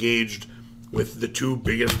be engaged with the two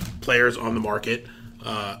biggest players on the market,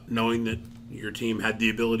 knowing that your team had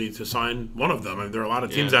the ability to sign one of them? I mean, there are a lot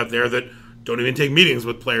of teams out there that don't even take meetings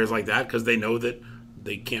with players like that because they know that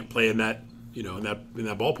they can't play in that in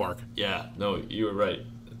that ballpark. Yeah, no, you were right.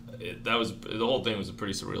 The whole thing was a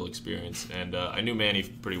pretty surreal experience, and I knew Manny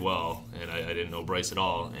pretty well, and I didn't know Bryce at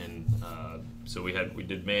all, and so we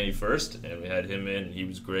did Manny first, and we had him in, and he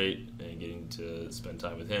was great, and getting to spend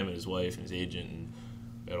time with him and his wife and his agent,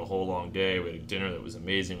 had a whole long day. We had a dinner that was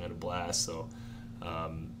amazing. We had a blast. So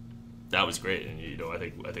that was great. And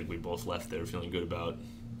I think we both left there feeling good about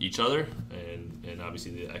each other. And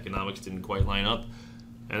obviously the economics didn't quite line up.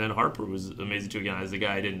 And then Harper was amazing too. Again, as the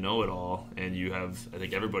guy I didn't know it all, and I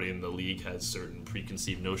think everybody in the league has certain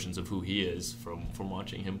preconceived notions of who he is from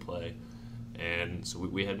watching him play. And so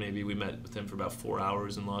we met with him for about 4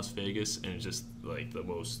 hours in Las Vegas, and it's just like the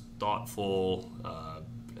most thoughtful.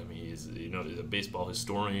 He's he's a baseball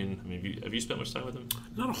historian. I mean, have you spent much time with him?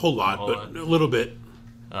 Not a whole lot, but a little bit.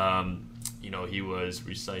 He was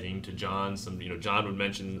reciting to John some. John would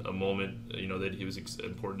mention a moment. That he was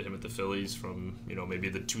important to him at the Phillies from. Maybe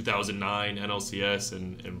the 2009 NLCS,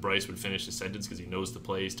 and Bryce would finish his sentence because he knows the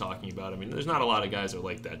play he's talking about. I mean, there's not a lot of guys that are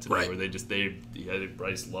like that today, right. Where I think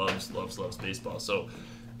Bryce loves baseball. So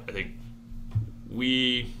I think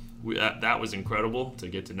we that was incredible to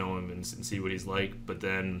get to know him and see what he's like. But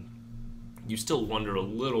then you still wonder a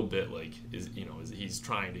little bit, like, is he's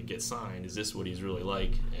trying to get signed? Is this what he's really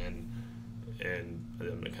like? And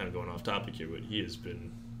I'm kind of going off topic here, but he has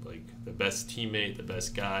been like the best teammate, the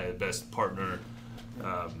best guy, the best partner.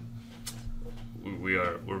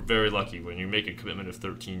 We're very lucky. When you make a commitment of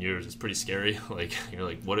 13 years, it's pretty scary. Like, you're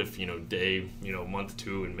like, what if day month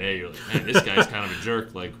 2 in May, you're like, man, this guy's kind of a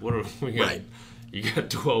jerk. Like, what are we got? Right. You got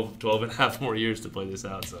 12 and a half more years to play this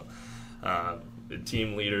out. So the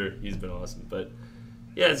team leader, he's been awesome. But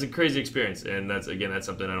yeah, it's a crazy experience, and that's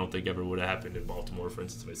something I don't think ever would have happened in Baltimore, for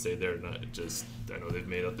instance. If I stay there, I know they've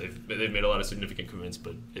made a lot of significant commitments,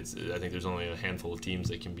 but I think there's only a handful of teams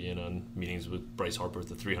that can be in on meetings with Bryce Harper at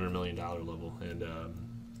the $300 million level, and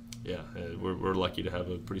we're lucky to have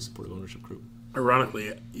a pretty supportive ownership group.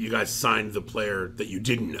 Ironically, you guys signed the player that you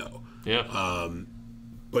didn't know. Yeah.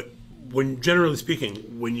 But generally speaking,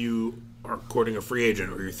 when you are courting a free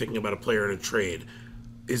agent or you're thinking about a player in a trade,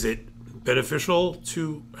 is it beneficial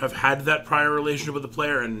to have had that prior relationship with the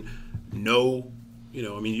player and know,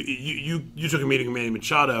 you took a meeting with Manny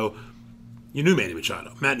Machado, you knew Manny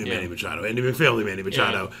Machado, Matt knew Manny Machado, Andy McPhail knew Manny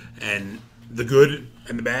Machado, and the good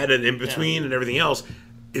and the bad and in between and everything else.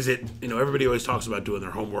 Is it, everybody always talks about doing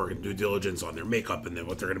their homework and due diligence on their makeup and then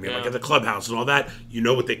what they're going to be like at the clubhouse and all that. You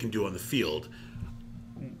know what they can do on the field.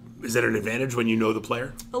 Is that an advantage when you know the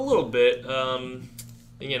player? A little bit.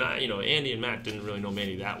 Again, Andy and Matt didn't really know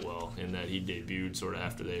Manny that well, in that he debuted sort of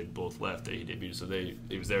after they had both left. He debuted, so he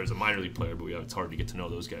was there as a minor league player, but it's hard to get to know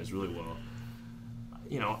those guys really well.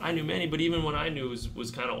 I knew Manny, but even when I knew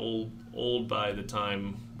was kind of old by the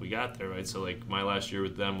time we got there, right? So like my last year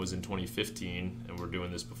with them was in 2015, and we're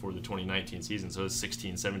doing this before the 2019 season, so it's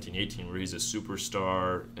 16, 17, 18, where he's a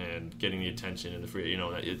superstar and getting the attention and the free,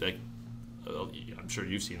 I'm sure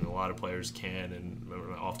you've seen a lot of players can and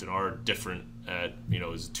often are different at,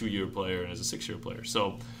 as a 2-year player and as a 6-year player.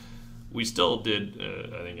 So we still did,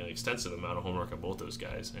 I think, an extensive amount of homework on both those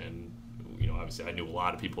guys. And, obviously I knew a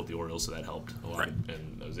lot of people at the Orioles, so that helped a lot. Right.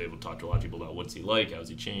 And I was able to talk to a lot of people about what's he like, how's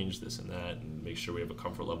he changed, this and that, and make sure we have a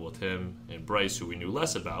comfort level with him. And Bryce, who we knew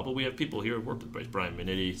less about, but we have people here who worked with Bryce. Brian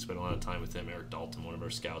Minetti, spent a lot of time with him. Eric Dalton, one of our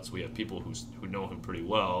scouts. We have people who know him pretty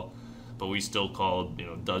well. But we still called,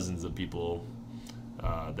 dozens of people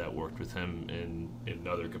that worked with him in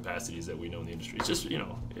other capacities that we know in the industry. It's just, I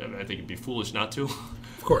think it'd be foolish not to.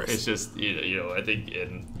 Of course. It's just, I think,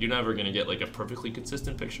 and you're never going to get like a perfectly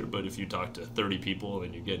consistent picture, but if you talk to 30 people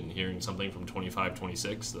and you're hearing something from 25,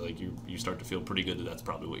 26, like you start to feel pretty good that that's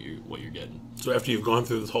probably what you're getting. So after you've gone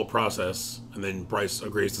through this whole process and then Bryce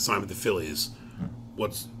agrees to sign with the Phillies,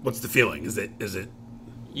 what's the feeling? Is it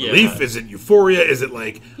relief? Is it euphoria? Is it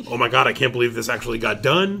like, oh my God, I can't believe this actually got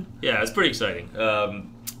done? Yeah, it's pretty exciting.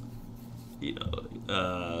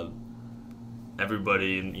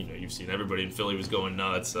 Everybody, you've seen everybody in Philly was going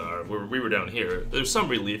nuts. We were down here. There's some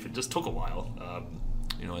relief. It just took a while.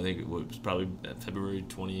 I think it was probably February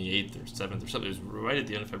 28th or 7th or something. It was right at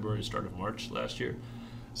the end of February, start of March last year.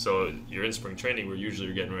 So you're in spring training where usually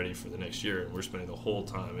you're getting ready for the next year, and we're spending the whole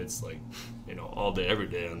time. It's like, all day, every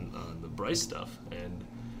day on the Bryce stuff. And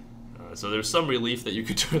so there's some relief that you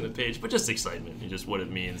could turn the page, but just excitement and just what it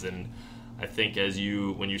means. And I think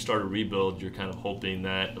when you start a rebuild, you're kind of hoping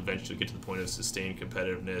that eventually get to the point of sustained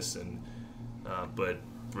competitiveness, and but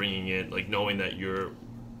bringing it, like knowing that you're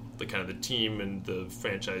the kind of the team and the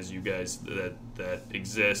franchise you guys that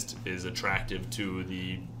exist is attractive to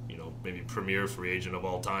the maybe premier free agent of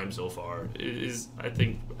all time so far is. I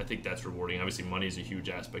think that's rewarding. Obviously, money is a huge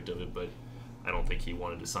aspect of it, but I don't think he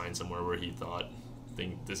wanted to sign somewhere where he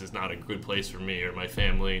think this is not a good place for me or my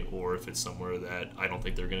family, or if it's somewhere that I don't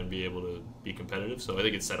think they're going to be able to be competitive. So I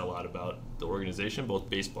think it said a lot about the organization, both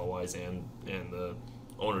baseball-wise and the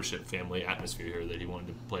ownership family atmosphere here, that he wanted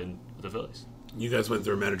to play with the Phillies. You guys went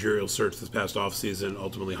through a managerial search this past offseason,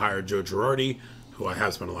 ultimately hired Joe Girardi, who I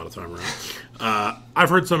have spent a lot of time around. I've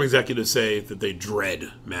heard some executives say that they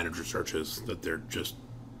dread manager searches, that they're just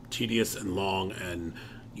tedious and long, and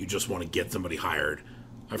you just want to get somebody hired.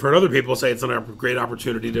 I've heard other people say it's a great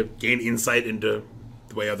opportunity to gain insight into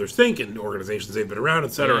the way others think and organizations they've been around,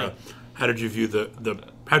 etc. Yeah. How did you view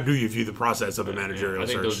how do you view the process of a managerial search?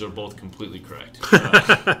 I think those are both completely correct.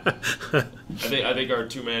 I think our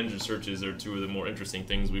two manager searches are two of the more interesting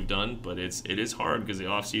things we've done, but it is hard because the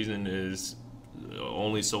off season is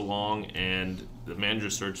only so long, and the manager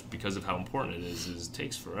search, because of how important it is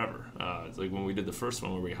takes forever. It's like when we did the first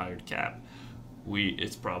one where we hired Cap,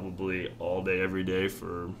 it's probably all day every day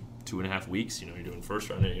for 2.5 weeks. You're doing first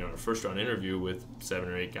round. Our first round interview with 7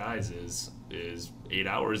 or 8 guys is 8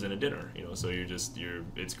 hours and a dinner. So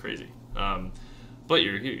it's crazy. But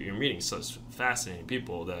you're meeting such fascinating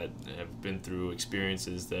people that have been through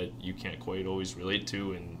experiences that you can't quite always relate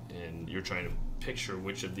to, and you're trying to picture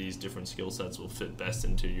which of these different skill sets will fit best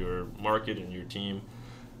into your market and your team.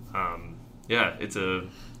 It's a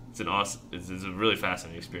really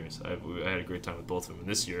fascinating experience. I had a great time with both of them. And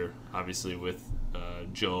this year, obviously with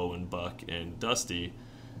Joe and Buck and Dusty,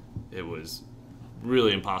 it was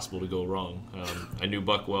really impossible to go wrong. I knew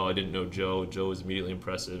Buck well. I didn't know Joe. Joe was immediately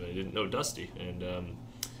impressive. I didn't know Dusty. And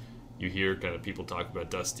you hear kind of people talk about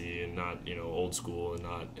Dusty and not, old school and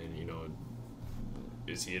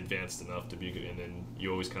is he advanced enough to be good? And then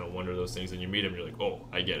you always kind of wonder those things, and you meet him, you're like, oh,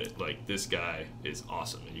 I get it. Like, this guy is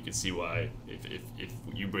awesome, and you can see why if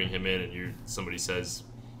you bring him in and somebody says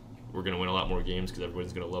we're going to win a lot more games because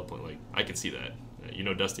everybody's going to love playing. Like, I can see that. You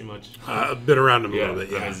know Dusty much? I've been around him a little bit.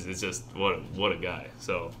 Yeah, it's just what a guy.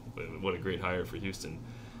 So what a great hire for Houston.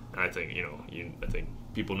 And I think I think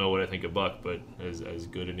people know what I think of Buck, but as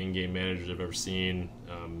good an in-game manager as I've ever seen.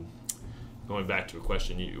 Going back to a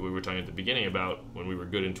question we were talking at the beginning about when we were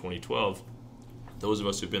good in 2012, those of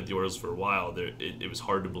us who've been at the Orioles for a while, it was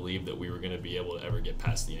hard to believe that we were going to be able to ever get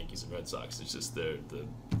past the Yankees and Red Sox. It's just the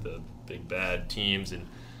big bad teams, and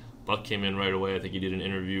Buck came in right away. I think he did an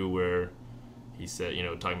interview where he said,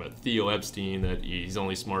 talking about Theo Epstein, that he's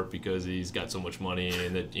only smart because he's got so much money,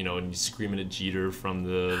 and that and he's screaming at Jeter from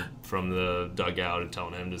the dugout and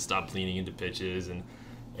telling him to stop leaning into pitches, and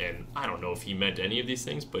I don't know if he meant any of these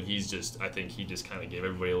things, but I think he just kind of gave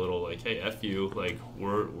everybody a little like, hey, F you, like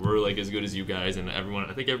we're like as good as you guys, and I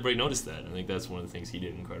think everybody noticed that. I think that's one of the things he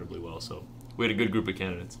did incredibly well. So we had a good group of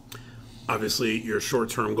candidates. Obviously, your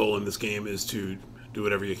short-term goal in this game is to do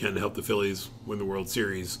whatever you can to help the Phillies win the World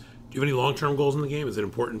Series. Do you have any long-term goals in the game? Is it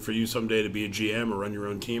important for you someday to be a GM or run your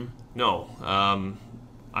own team? No.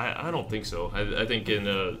 I don't think so. I think in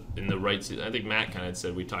the right. I think Matt kind of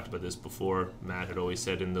said, we talked about this before. Matt had always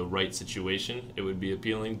said in the right situation it would be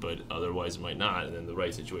appealing, but otherwise it might not. And then the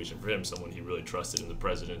right situation for him, someone he really trusted in the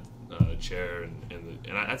president chair, and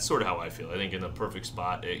that's sort of how I feel. I think in the perfect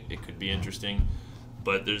spot it could be interesting,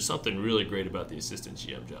 but there's something really great about the assistant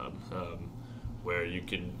GM job, where you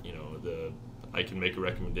can I can make a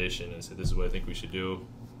recommendation and say, this is what I think we should do.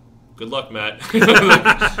 Good luck, Matt. You're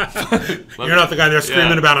not the guy they're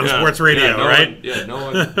screaming about on sports radio, right?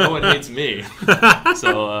 No one hates me.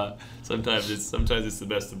 So sometimes it's the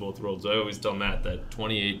best of both worlds. I always tell Matt that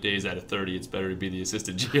 28 days out of 30, it's better to be the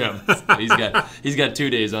assistant GM. He's got 2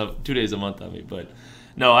 days a month on me. But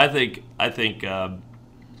no, I think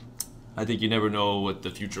you never know what the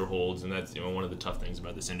future holds, and that's one of the tough things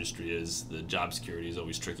about this industry is the job security is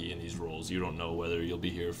always tricky in these roles. You don't know whether you'll be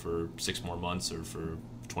here for 6 more months or for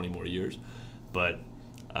 20 more years. But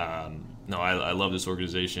no, I love this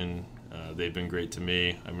organization. They've been great to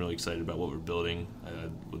me. I'm really excited about what we're building. I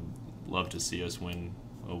would love to see us win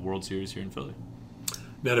a World Series here in Philly.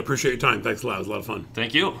 Ned, I appreciate your time. Thanks a lot. It was a lot of fun.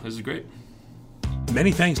 Thank you. This is great.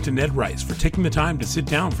 Many thanks to Ned Rice for taking the time to sit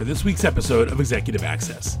down for this week's episode of Executive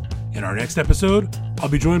Access. In our next episode, I'll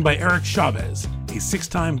be joined by Eric Chavez, a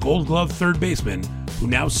 6-time Gold Glove third baseman who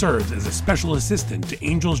now serves as a special assistant to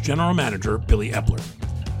Angels general manager Billy Epler.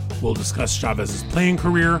 We'll discuss Chavez's playing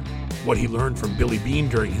career, what he learned from Billy Beane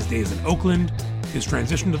during his days in Oakland, his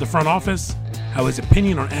transition to the front office, how his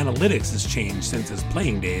opinion on analytics has changed since his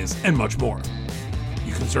playing days, and much more.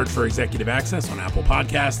 You can search for Executive Access on Apple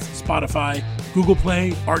Podcasts, Spotify, Google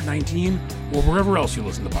Play, Art19, or wherever else you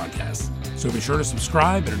listen to podcasts. So be sure to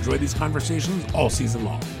subscribe and enjoy these conversations all season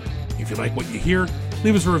long. If you like what you hear,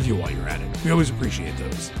 leave us a review while you're at it. We always appreciate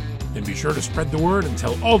those. And be sure to spread the word and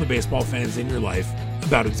tell all the baseball fans in your life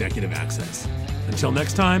about Executive Access. Until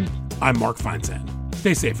next time, I'm Mark Feinsand.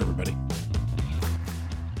 Stay safe, everybody.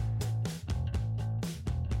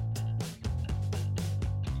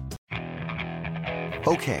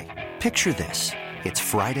 Okay, picture this. It's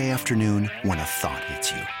Friday afternoon when a thought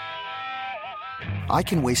hits you. I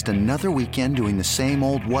can waste another weekend doing the same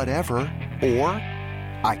old whatever, or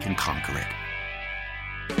I can conquer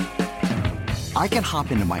it. I can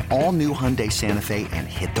hop into my all-new Hyundai Santa Fe and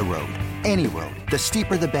hit the road. Any road. The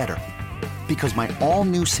steeper, the better. Because my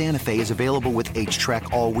all-new Santa Fe is available with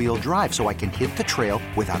H-Track all-wheel drive, so I can hit the trail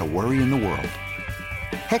without a worry in the world.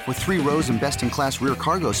 Heck, with 3 rows and best-in-class rear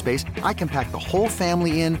cargo space, I can pack the whole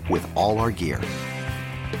family in with all our gear.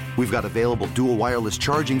 We've got available dual wireless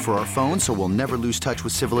charging for our phones, so we'll never lose touch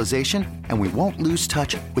with civilization, and we won't lose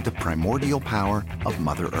touch with the primordial power of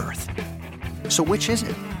Mother Earth. So which is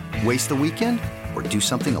it? Waste the weekend or do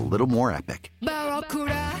something a little more epic?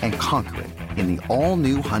 And conquer it in the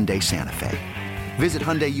all-new Hyundai Santa Fe. Visit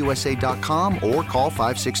HyundaiUSA.com or call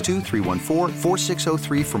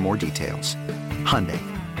 562-314-4603 for more details. Hyundai,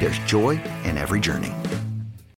 there's joy in every journey.